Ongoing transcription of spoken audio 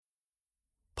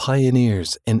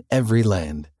Pioneers in Every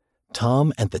Land,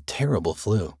 Tom and the Terrible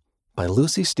Flu by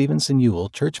Lucy Stevenson Ewell,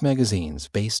 Church Magazines,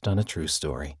 based on a true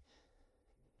story.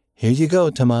 Here you go,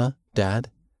 Tama,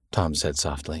 Dad, Tom said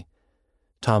softly.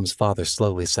 Tom's father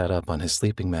slowly sat up on his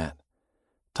sleeping mat.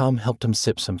 Tom helped him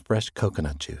sip some fresh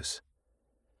coconut juice.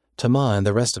 Tama and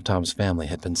the rest of Tom's family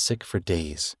had been sick for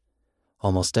days.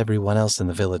 Almost everyone else in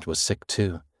the village was sick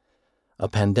too. A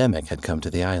pandemic had come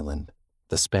to the island,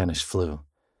 the Spanish flu.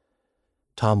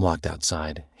 Tom walked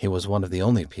outside. He was one of the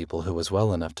only people who was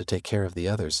well enough to take care of the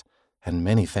others, and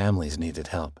many families needed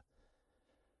help.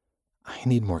 I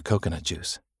need more coconut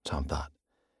juice, Tom thought.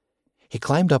 He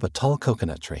climbed up a tall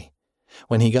coconut tree.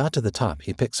 When he got to the top,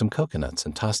 he picked some coconuts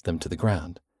and tossed them to the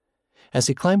ground. As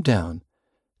he climbed down,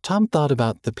 Tom thought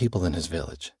about the people in his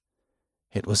village.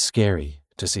 It was scary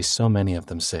to see so many of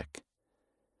them sick.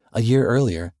 A year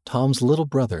earlier, Tom's little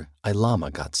brother,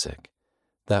 Ailama, got sick.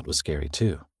 That was scary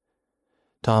too.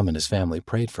 Tom and his family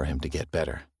prayed for him to get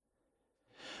better.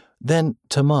 Then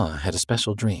Tama had a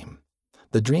special dream.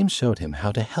 The dream showed him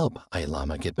how to help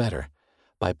Ailama get better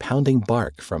by pounding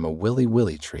bark from a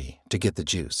willy-willy tree to get the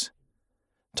juice.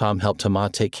 Tom helped Tama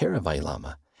take care of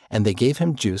Ailama, and they gave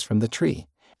him juice from the tree,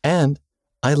 and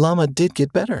Ailama did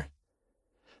get better.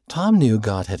 Tom knew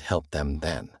God had helped them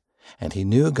then, and he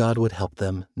knew God would help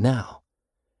them now.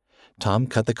 Tom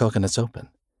cut the coconuts open.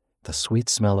 The sweet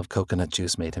smell of coconut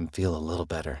juice made him feel a little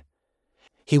better.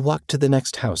 He walked to the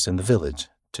next house in the village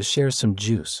to share some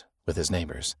juice with his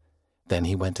neighbors. Then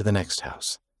he went to the next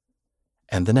house.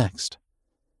 And the next.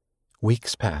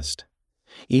 Weeks passed.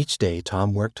 Each day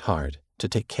Tom worked hard to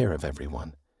take care of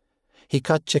everyone. He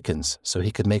caught chickens so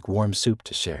he could make warm soup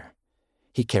to share.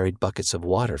 He carried buckets of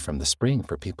water from the spring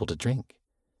for people to drink.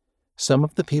 Some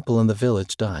of the people in the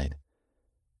village died.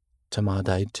 Tama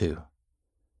died too.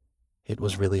 It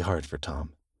was really hard for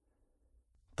Tom.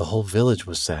 The whole village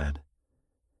was sad.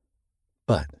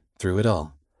 But through it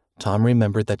all, Tom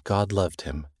remembered that God loved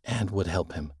him and would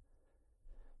help him.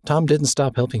 Tom didn't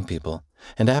stop helping people,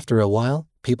 and after a while,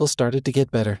 people started to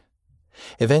get better.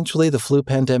 Eventually, the flu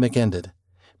pandemic ended.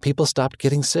 People stopped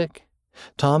getting sick.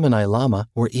 Tom and Ailama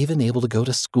were even able to go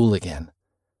to school again.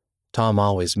 Tom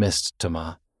always missed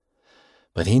Tama,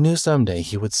 but he knew someday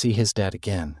he would see his dad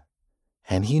again.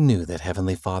 And he knew that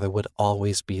Heavenly Father would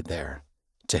always be there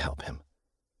to help him.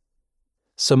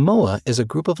 Samoa is a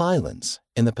group of islands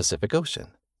in the Pacific Ocean.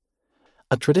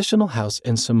 A traditional house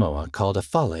in Samoa called a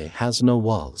fale has no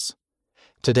walls.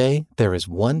 Today, there is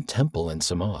one temple in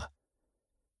Samoa.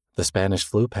 The Spanish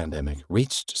flu pandemic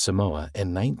reached Samoa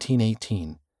in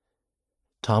 1918.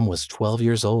 Tom was 12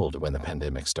 years old when the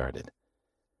pandemic started.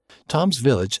 Tom's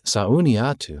village,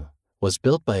 Sauniatu, was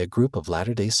built by a group of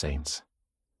Latter-day Saints.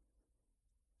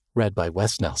 Read by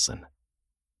Wes Nelson.